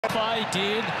Play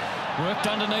did. Worked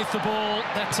underneath the ball.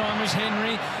 That time was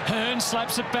Henry. Hearn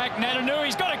slaps it back.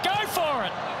 Natanui's got to go for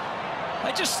it. They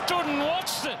just stood and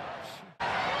watched it.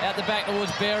 Out the back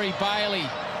towards Barry. Bailey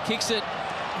kicks it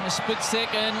in a split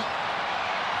second.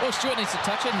 Well, Stewart needs to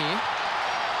touch it here.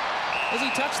 Has he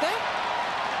touched that?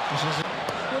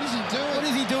 What is he doing? What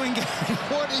is he doing, Gary?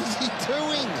 What is he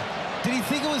doing? Did he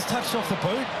think it was touched off the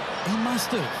boot? He must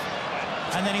have.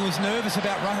 And then he was nervous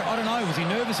about rushing. I don't know, was he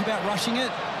nervous about rushing it?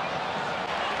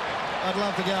 I'd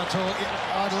love to go and talk.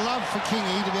 I'd love for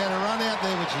Kingy to be able to run out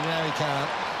there, which you know he can't,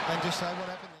 and just say what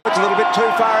happened there. It's a little bit too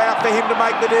far out for him to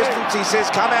make the distance. He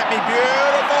says, come at me,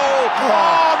 beautiful.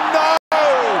 Oh, no!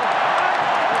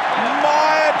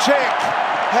 Myercheck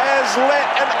has let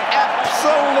an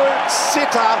absolute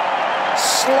sitter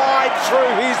slide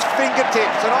through his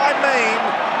fingertips, and I mean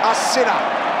a sitter.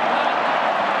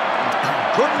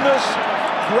 Goodness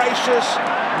gracious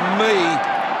me,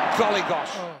 golly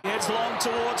gosh. It's long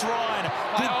towards Ryan.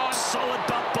 Good solid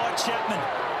bump by Chapman.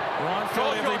 Ryan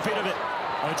felt every bit of it.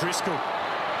 O'Driscoll.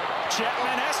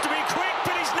 Chapman has to be quick,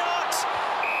 but he's not.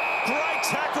 Great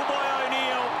tackle by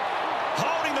O'Neill.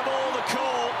 Holding the ball, the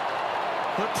call.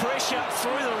 The pressure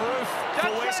through the roof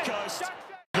for West Coast.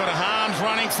 Got a Harms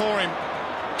running for him.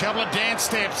 Couple of dance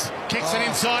steps. Kicks it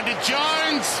inside to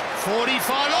Jones. 45.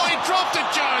 Oh, he dropped it,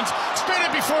 Jones. Spin it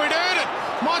before he'd earned it.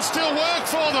 Might still work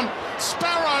for them.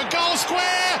 Sparrow, goal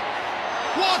square.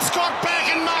 Watts got back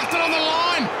and marked it on the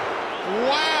line.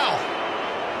 Wow.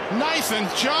 Nathan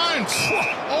Jones.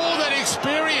 All that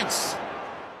experience.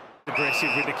 Aggressive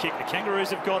with the kick. The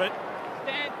Kangaroos have got it.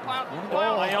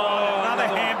 Another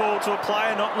handball to a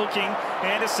player not looking.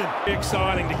 Anderson.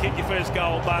 Exciting to kick your first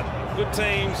goal, but good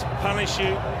teams punish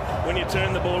you when you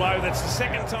turn the ball over. That's the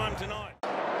second time tonight.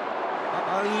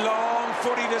 A long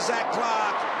footy to Zach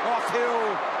Clark. Off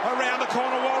hill. Around the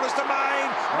corner. Walters to Main.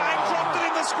 Main dropped it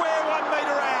in the square 1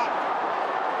 metre out.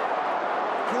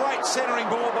 Great centering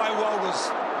ball by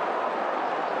Walters.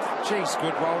 Jeez,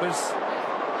 good Walters.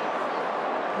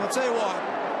 I'll tell you what,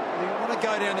 you want to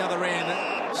go down the other end,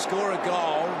 score a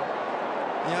goal.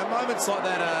 You know, moments like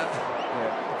that are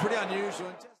pretty unusual.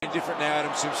 Different now,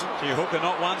 Adam Simpson. Hooker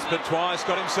not once but twice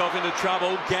got himself into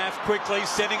trouble. Gaff quickly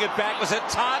sending it back. Was it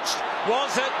touched?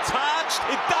 Was it touched?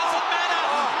 It doesn't matter.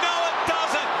 No, it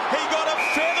doesn't. He got a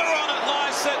feather on it,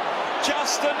 Lysett.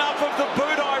 Just enough of the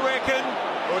boot, I reckon.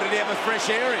 Or did he have a fresh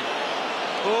airy?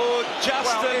 Oh,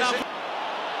 just enough.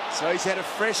 So he's had a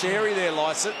fresh airy there,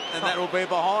 Lysett, and that will be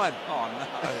behind. Oh,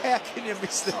 no. How can you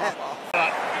miss that?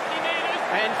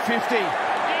 And 50.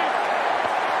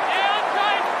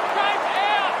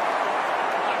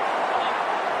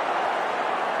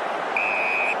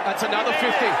 That's another 50.